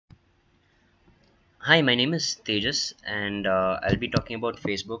Hi, my name is Thejes, and I'll be talking about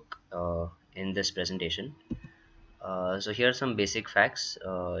Facebook in this presentation. So here are some basic facts.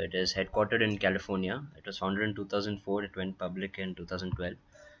 It is headquartered in California. It was founded in 2004. It went public in 2012,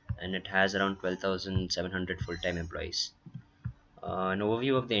 and it has around 12,700 full-time employees. An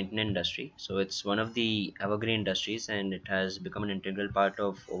overview of the internet industry. So it's one of the evergreen industries, and it has become an integral part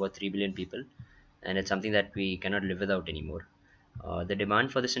of over 3 billion people, and it's something that we cannot live without anymore. The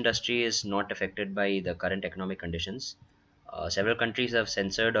demand for this industry is not affected by the current economic conditions. Several countries have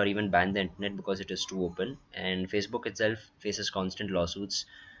censored or even banned the internet because it is too open, and Facebook itself faces constant lawsuits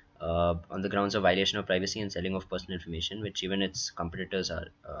on the grounds of violation of privacy and selling of personal information, which even its competitors are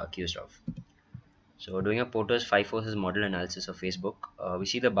accused of. So, doing a Porter's five forces model analysis of Facebook, we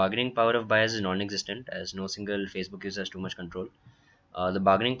see the bargaining power of buyers is non-existent, as no single Facebook user has too much control. The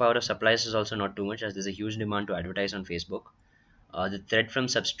bargaining power of suppliers is also not too much, as there's a huge demand to advertise on Facebook. The threat from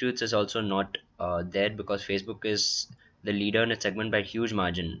substitutes is also not there because Facebook is the leader in its segment by huge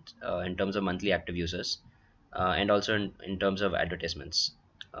margin in terms of monthly active users and also in terms of advertisements.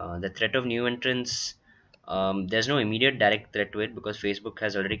 The threat of new entrants, there's no immediate direct threat to it because Facebook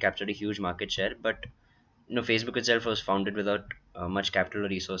has already captured a huge market share. But Facebook itself was founded without much capital or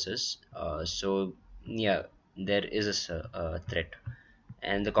resources. So yeah, there is a threat,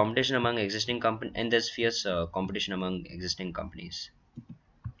 and the competition among existing company and there's fierce competition among existing companies.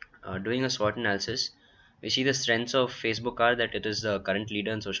 Doing a SWOT analysis, we see the strengths of Facebook are that it is the current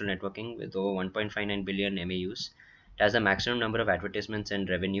leader in social networking with over 1.59 billion MAUs. It has the maximum number of advertisements and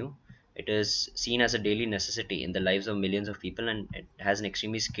revenue. It is seen as a daily necessity in the lives of millions of people, and it has an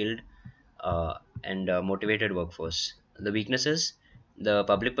extremely skilled and motivated workforce. The weaknesses, the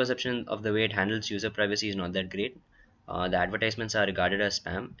public perception of the way it handles user privacy is not that great. The advertisements are regarded as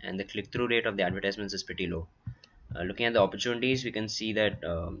spam, and the click through rate of the advertisements is pretty low. Looking at the opportunities, we can see that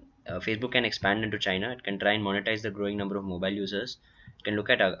Facebook can expand into China. It can try and monetize the growing number of mobile users. It can look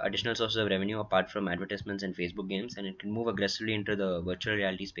at additional sources of revenue apart from advertisements and Facebook games, and it can move aggressively into the virtual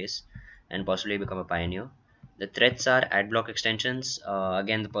reality space and possibly become a pioneer. The threats are ad block extensions.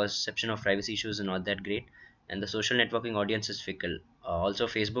 Again, the perception of privacy issues is not that great, and the social networking audience is fickle. Also,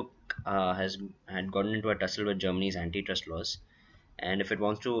 Facebook has had gotten into a tussle with Germany's antitrust laws, and if it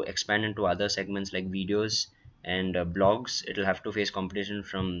wants to expand into other segments like videos and blogs, it'll have to face competition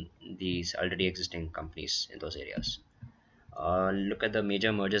from these already existing companies in those areas. Look at the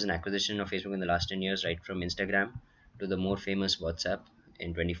major mergers and acquisition of Facebook in the last 10 years, right from Instagram to the more famous WhatsApp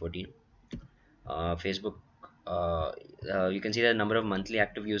in 2014. Facebook, uh, you can see that the number of monthly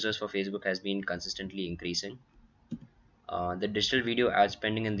active users for Facebook has been consistently increasing. The digital video ad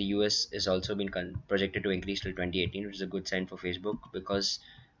spending in the US is also been projected to increase till 2018, which is a good sign for Facebook because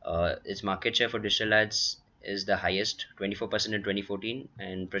its market share for digital ads is the highest, 24% in 2014,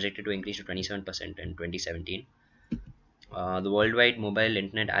 and projected to increase to 27% in 2017. The worldwide mobile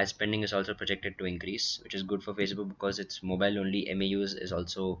internet ad spending is also projected to increase, which is good for Facebook because its mobile only MAUs is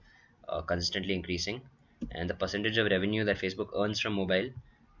also consistently increasing. And the percentage of revenue that Facebook earns from mobile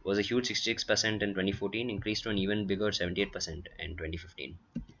was a huge 66% in 2014, increased to an even bigger 78% in 2015.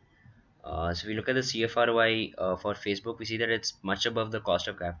 So if we look at the CFROI for Facebook, we see that it's much above the cost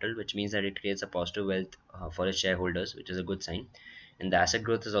of capital, which means that it creates a positive wealth for its shareholders, which is a good sign. And the asset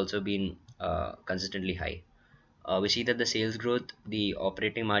growth has also been consistently high. We see that the sales growth, the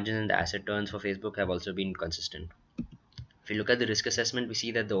operating margins, and the asset turns for Facebook have also been consistent. If you look at the risk assessment, we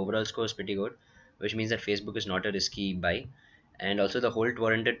see that the overall score is pretty good, which means that Facebook is not a risky buy. And also, the hold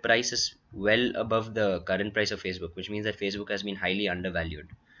warranted price is well above the current price of Facebook, which means that Facebook has been highly undervalued.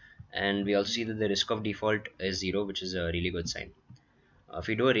 And we also see that the risk of default is zero, which is a really good sign. If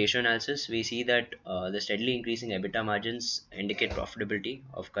we do a ratio analysis, we see that the steadily increasing EBITDA margins indicate profitability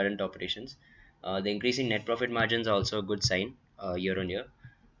of current operations. The increasing net profit margins are also a good sign year on year.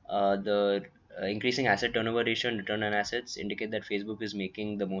 The increasing asset turnover ratio and return on assets indicate that Facebook is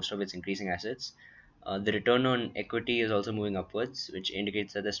making the most of its increasing assets. The return on equity is also moving upwards, which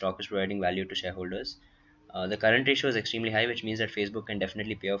indicates that the stock is providing value to shareholders. The current ratio is extremely high, which means that Facebook can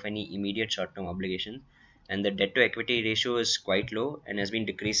definitely pay off any immediate short term obligation. And the debt to equity ratio is quite low and has been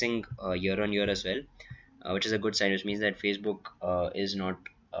decreasing year on year as well, which is a good sign, which means that Facebook is not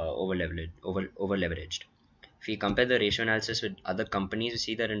over leveraged. If we compare the ratio analysis with other companies, we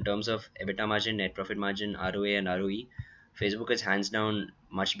see that in terms of EBITDA margin, net profit margin, ROA, and ROE, Facebook is hands down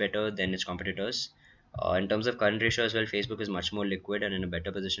much better than its competitors. In terms of current ratio as well, Facebook is much more liquid and in a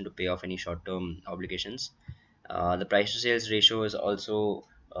better position to pay off any short term obligations. The price to sales ratio is also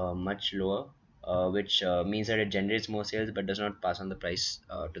much lower, which means that it generates more sales but does not pass on the price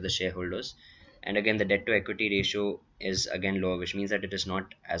to the shareholders. And again, the debt to equity ratio is again lower, which means that it is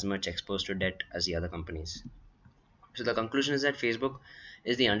not as much exposed to debt as the other companies. So the conclusion is that Facebook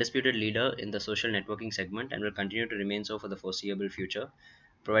is the undisputed leader in the social networking segment and will continue to remain so for the foreseeable future,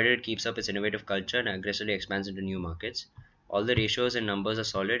 provided it keeps up its innovative culture and aggressively expands into new markets. All the ratios and numbers are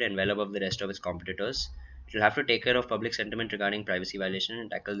solid and well above the rest of its competitors. It will have to take care of public sentiment regarding privacy violation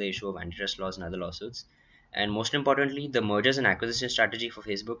and tackle the issue of antitrust laws and other lawsuits. And most importantly, the mergers and acquisition strategy for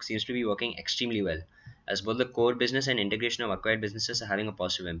Facebook seems to be working extremely well, as both the core business and integration of acquired businesses are having a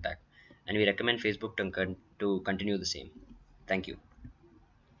positive impact. And we recommend Facebook to continue the same. Thank you.